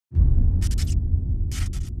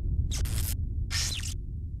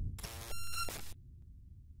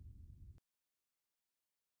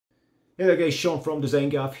Hey there guys, Sean from Design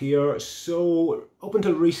Gap here. So up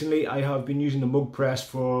until recently I have been using the mug press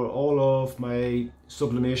for all of my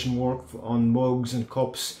sublimation work on mugs and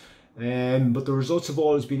cups, but the results have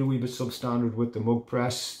always been a wee bit substandard with the mug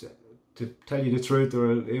press. To tell you the truth,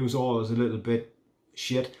 it was always a little bit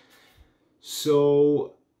shit.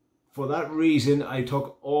 So for that reason I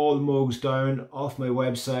took all mugs down off my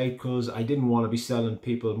website because I didn't want to be selling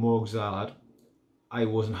people mugs that I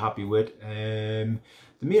wasn't happy with.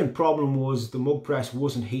 The main problem was the mug press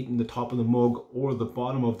wasn't heating the top of the mug or the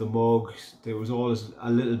bottom of the mug. There was always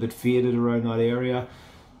a little bit faded around that area.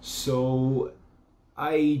 So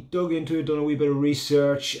I dug into it, done a wee bit of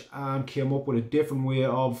research and came up with a different way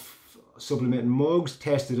of sublimating mugs,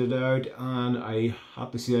 tested it out, and I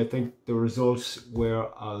have to say I think the results were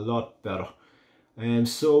a lot better. And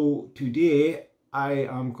so today I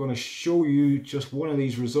am going to show you just one of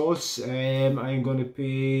these results. I'm going to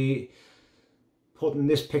be putting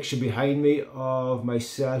this picture behind me of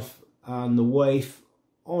myself and the wife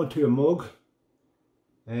onto a mug,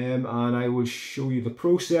 and I will show you the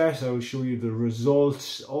process. I will show you the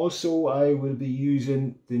results. Also I will be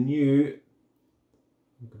using the new,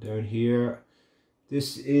 go down here,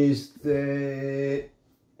 this is the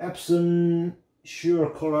Epson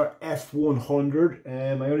Sure Color F100.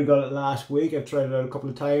 I only got it last week. I've tried it out a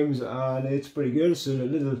couple of times and it's pretty good. It's a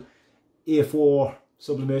little A4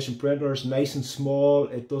 sublimation printer. It's nice and small.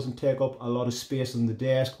 It doesn't take up a lot of space on the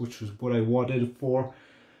desk, which was what I wanted it for.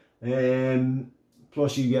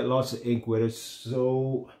 Plus you get lots of ink with it.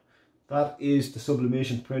 So that is the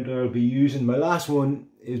sublimation printer I'll be using. My last one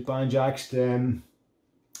is banjaxed.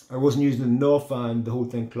 I wasn't using it enough and the whole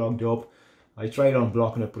thing clogged up. I tried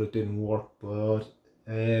unblocking it but it didn't work. But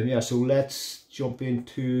yeah, so let's jump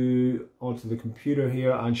onto the computer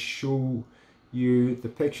here and show you the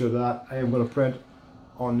picture that I am going to print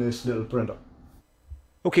on this little printer.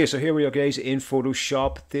 Okay, so here we are guys in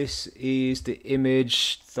Photoshop. This is the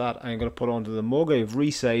image that I'm going to put onto the mug. I've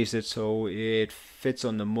resized it so it fits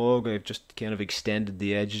on the mug. I've just kind of extended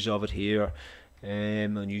the edges of it here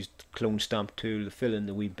and used the clone stamp tool to fill in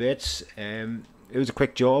the wee bits. It was a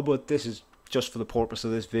quick job, but this is just for the purpose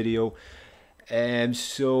of this video.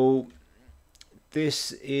 So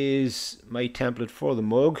this is my template for the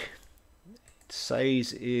mug. The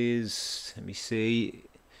size is, let me see,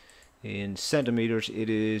 in centimeters it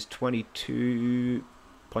is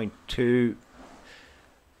 22.2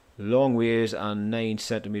 long ways and 9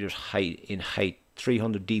 centimeters in height,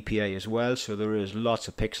 300 dpi as well, so there is lots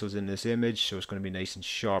of pixels in this image, so it's going to be nice and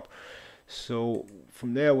sharp. So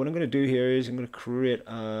from there, what I'm going to do here is I'm going to create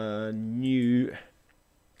a new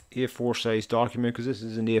A4 size document, because this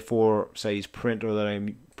is an A4 size printer that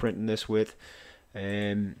I'm printing this with,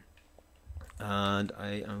 and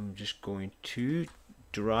I am just going to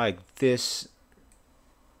drag this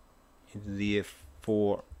into the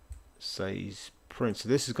A4 size print. So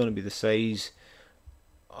this is going to be the size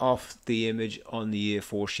of the image on the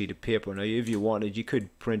A4 sheet of paper. Now if you wanted, you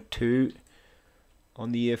could print 2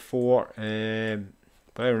 on the A4,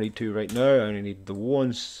 but I don't need 2 right now. I only need the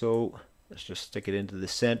 1, so let's just stick it into the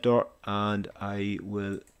center and I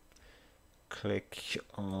will click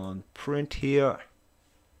on print here.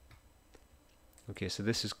 Okay, so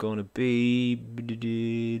this is going to be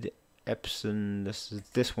the Epson,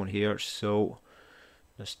 this one here, so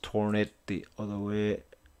let's turn it the other way.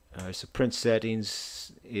 So print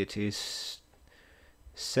settings, it is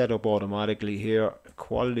set up automatically here.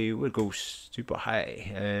 Quality will go super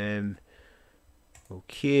high.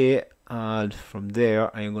 Okay, and from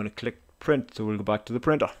there I am going to click print, so we'll go back to the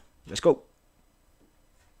printer. Let's go.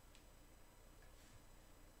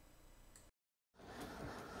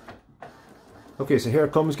 Okay, so here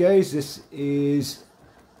it comes guys. This is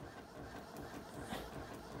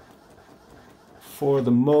for the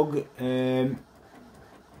mug.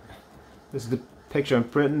 This is the picture I'm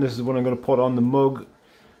printing. This is what I'm going to put on the mug.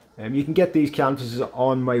 You can get these canvases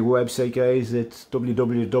on my website guys. It's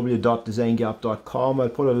www.designgap.com. I'll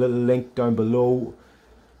put a little link down below.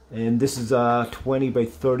 And this is a 20 by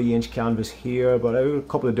 30 inch canvas here, but I have a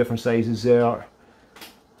couple of different sizes there.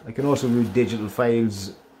 I can also do digital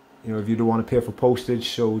files, you know, if you don't want to pay for postage,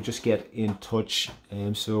 so just get in touch.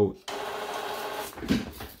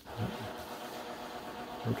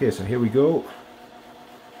 Okay, so here we go.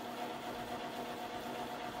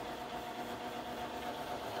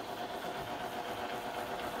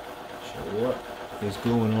 So what is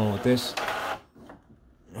going on with this?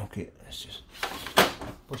 Okay, let's just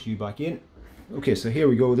push you back in. Okay, so here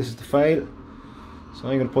we go. This is the file. So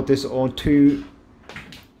I'm going to put this onto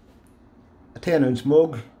a 10-ounce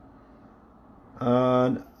mug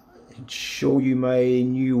and show you my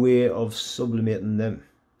new way of sublimating them.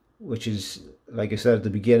 which is, like I said at the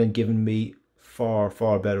beginning, giving me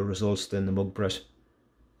far better results than the mug press.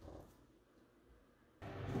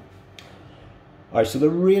 Alright, so the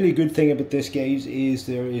really good thing about this, guys, is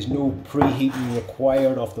there is no preheating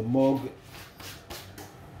required of the mug.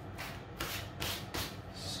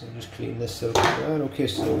 So just clean this silicone down. Okay,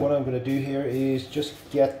 so what I'm going to do here is just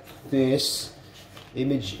get this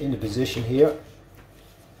image into position here.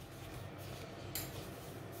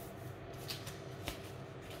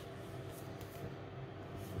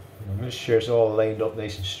 Make sure it's all lined up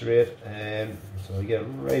nice and straight, so I get it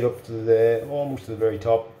right up to the almost to the very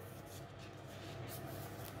top.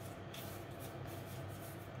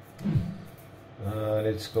 And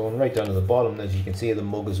it's going right down to the bottom, as you can see, of the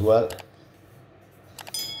mug as well.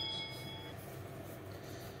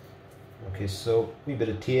 Okay, so wee bit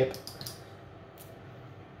of tape.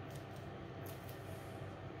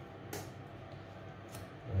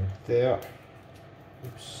 Right there.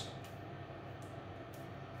 Oops.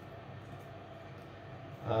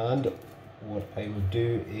 And what I will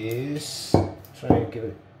do is try and give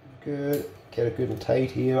it good, get it good and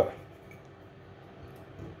tight here.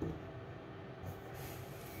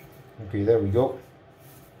 Okay, there we go.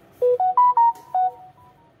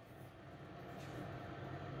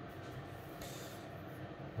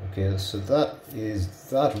 Okay, so that is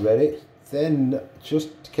that ready. Then,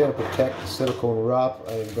 just to kind of protect the silicone wrap,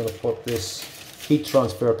 I'm going to put this heat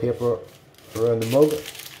transfer paper around the mug,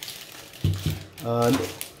 and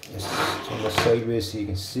just turn this sideways so you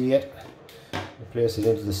can see it. Place it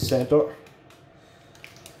into the center.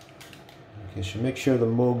 Okay, so make sure the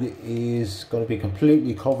mug is going to be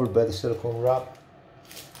completely covered by the silicone wrap.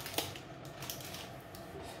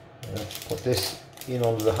 Put this in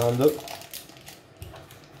under the handle,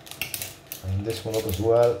 and this one up as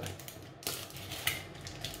well,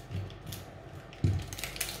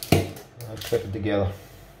 and clip it together.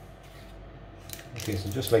 Okay, so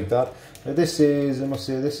just like that. Now this is, I must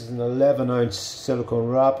say, this is an 11-ounce silicone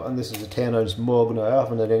wrap, and this is a 10-ounce mug. Now I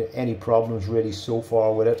haven't had any problems really so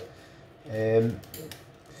far with it.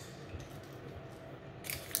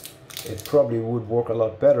 It probably would work a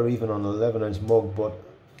lot better even on an 11-ounce mug, but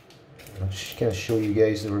I'll just kind of show you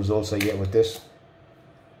guys the results I get with this.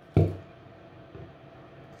 Okay,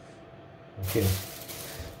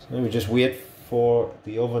 so now we just wait for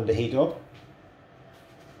the oven to heat up.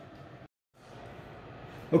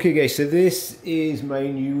 Okay guys, so this is my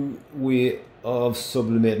new way of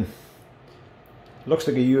sublimating. Looks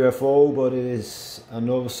like a UFO, but it is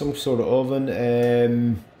some sort of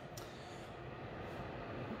oven.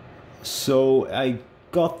 So I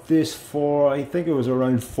got this for, I think it was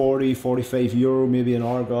around 40-45 euro, maybe in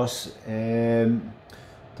Argos.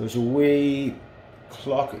 There's a wee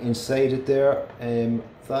clock inside it there.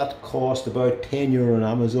 That cost about 10 euro on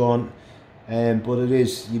Amazon. But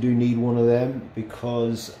you do need one of them,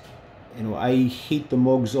 because you know, I heat the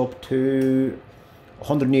mugs up to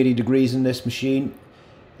 180 degrees in this machine.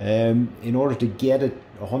 In order to get it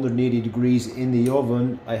 180 degrees in the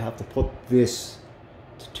oven, I have to put this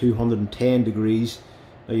to 210 degrees.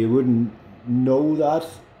 Now you wouldn't know that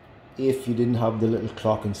if you didn't have the little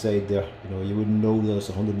clock inside there. You know, you wouldn't know that it's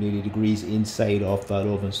 180 degrees inside of that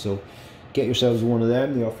oven. So get yourselves one of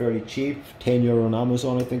them. They are fairly cheap, 10 euro on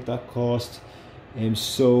Amazon I think that cost.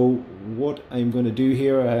 So what I'm going to do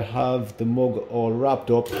here, I have the mug all wrapped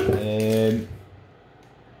up.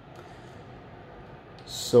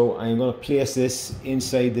 So I'm going to place this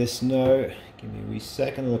inside this now. Give me a wee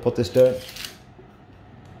second and I'll put this down.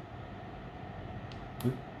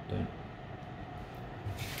 Down.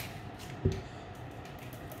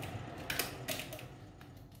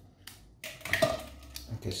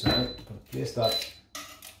 Okay, so I'm going to place that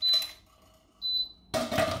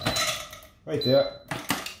right there.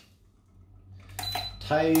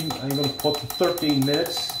 Time, I'm going to put to 13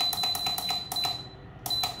 minutes.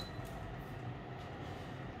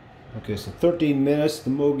 Okay, so 13 minutes, the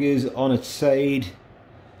mug is on its side,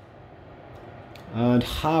 and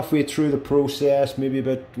halfway through the process, maybe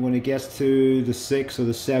about when it gets to the 6 or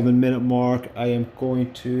the 7 minute mark, I am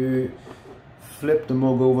going to flip the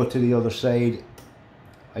mug over to the other side.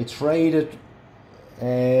 I tried it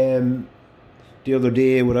the other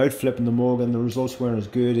day without flipping the mug, and the results weren't as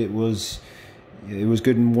good. It was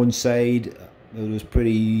good on one side, it was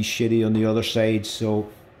pretty shitty on the other side. So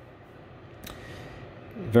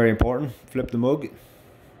very important, flip the mug.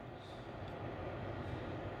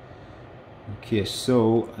 Okay,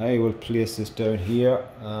 so I will place this down here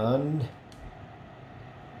and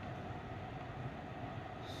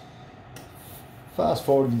fast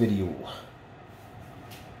forward the video.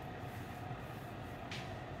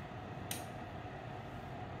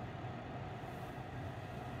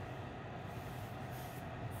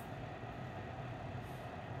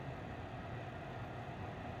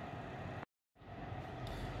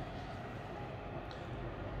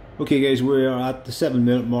 Okay guys, we are at the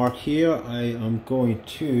 7-minute mark here. I am going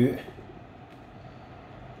to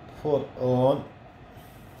put on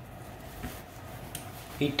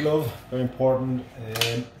heat glove, very important.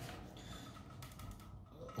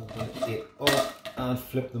 Open it up and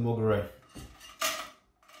flip the mug around.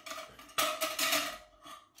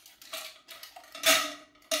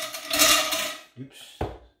 Oops.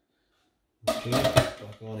 Okay, back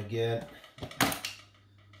on again.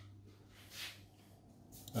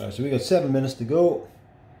 Alright, so we got 7 minutes to go.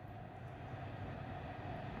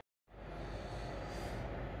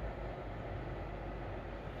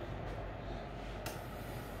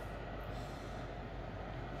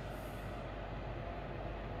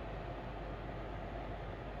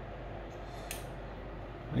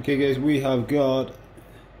 Okay guys, we have got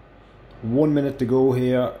 1 minute to go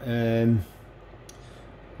here,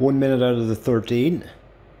 1 minute out of the 13.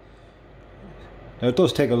 Now it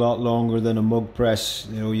does take a lot longer than a mug press.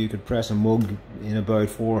 You know, you could press a mug in about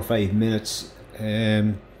 4 or 5 minutes,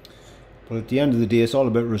 but at the end of the day it's all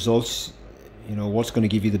about results. You know, what's going to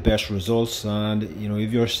give you the best results, and you know,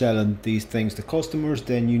 if you're selling these things to customers,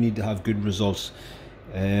 then you need to have good results.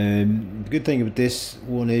 The good thing about this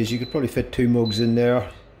one is you could probably fit 2 mugs in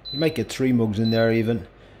there. You might get 3 mugs in there even,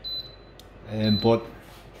 but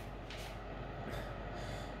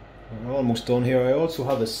we're almost done here. I also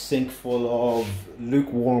have a sink full of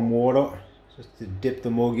lukewarm water just to dip the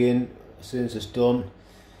mug in as soon as it's done.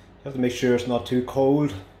 You have to make sure it's not too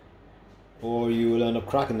cold or you will end up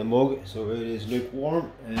cracking the mug, so it is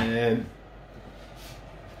lukewarm. Okay,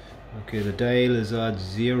 the dial is at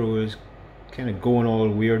 0. It's kind of going all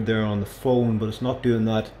weird there on the phone, but it's not doing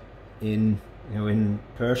that in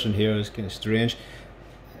person here. It's kind of strange.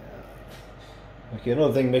 Okay,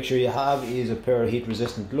 another thing to make sure you have is a pair of heat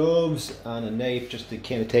resistant gloves and a knife just to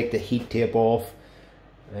kind of take the heat tape off.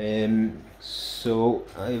 So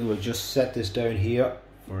I will just set this down here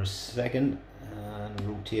for a second and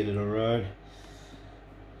rotate it around.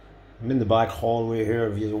 I'm in the back hallway here,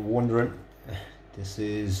 if you're wondering. This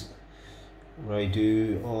is where I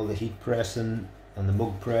do all the heat pressing and the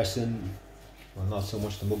mug pressing. Well, not so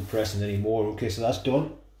much the mug pressing anymore. Okay, so that's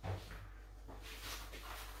done.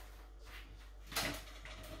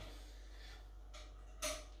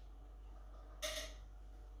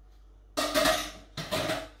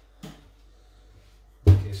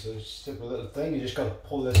 So it's a simple little thing, you just got to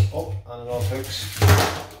pull this up and it all hooks.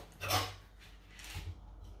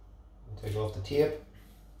 Take off the tape.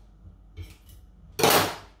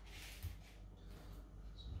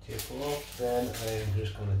 Tape off, then I'm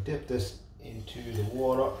just going to dip this into the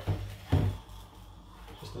water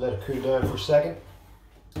just to let it cool down for a second.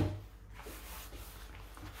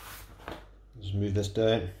 Just move this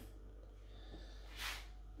down.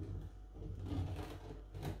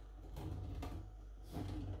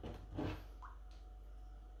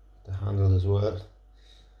 Handle as well.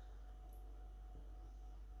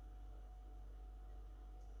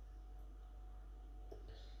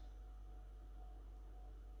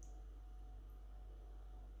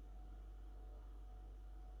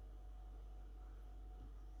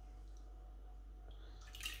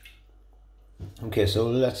 Okay, so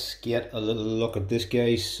let's get a little look at this,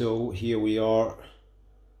 guys. So here we are.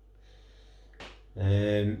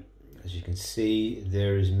 As you can see,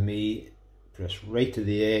 there is me. Press right to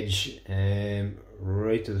the edge,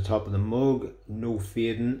 right to the top of the mug, no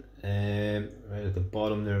fading, right at the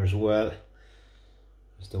bottom there as well.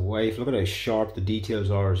 There's the wife. Look at how sharp the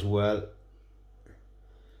details are as well.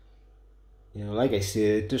 You know, like I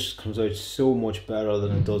said, it just comes out so much better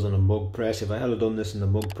than it does on a mug press. If I had done this in the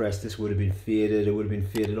mug press, this would have been faded. It would have been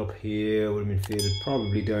faded up here, it would have been faded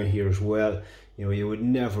probably down here as well. You know, you would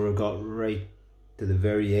never have got right to the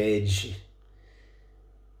very edge.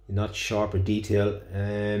 Not sharper detail.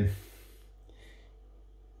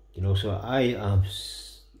 You know, so I am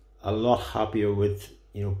a lot happier with,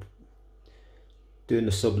 you know, doing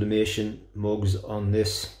the sublimation mugs on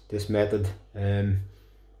this method.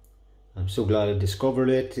 I'm so glad I discovered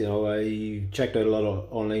it. You know, I checked out a lot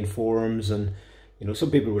of online forums, and you know,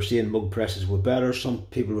 some people were saying mug presses were better, some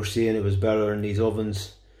people were saying it was better in these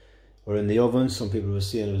ovens or in the ovens, some people were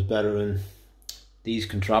saying it was better in these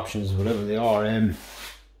contraptions, whatever they are.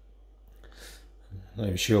 Not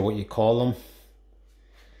even sure what you call them,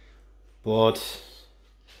 but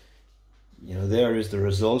you know, there is the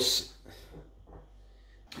results.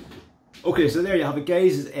 Okay, so there you have it,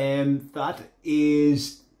 guys. That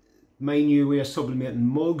is my new way of sublimating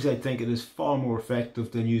mugs. I think it is far more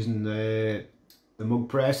effective than using the mug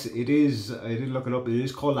press. It is, I did look it up, it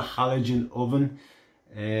is called a halogen oven.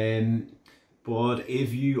 But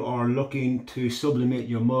if you are looking to sublimate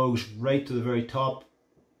your mugs right to the very top,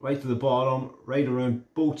 right to the bottom, right around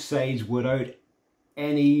both sides without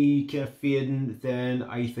any kind of fading, then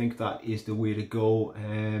I think that is the way to go.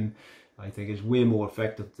 I think it's way more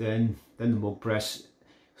effective than the mug press.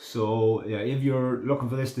 So yeah, if you're looking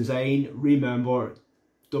for this design, remember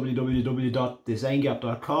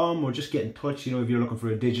www.designgap.com, or just get in touch, you know, if you're looking for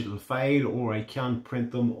a digital file, or I can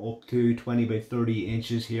print them up to 20 by 30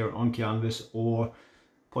 inches here on canvas or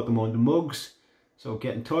put them on the mugs. So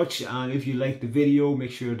get in touch, and if you like the video,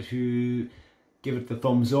 make sure to give it the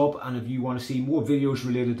thumbs up. And if you want to see more videos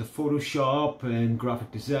related to Photoshop and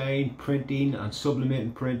graphic design, printing and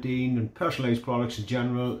sublimating printing and personalized products in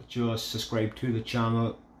general, just subscribe to the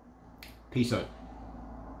channel. Peace out.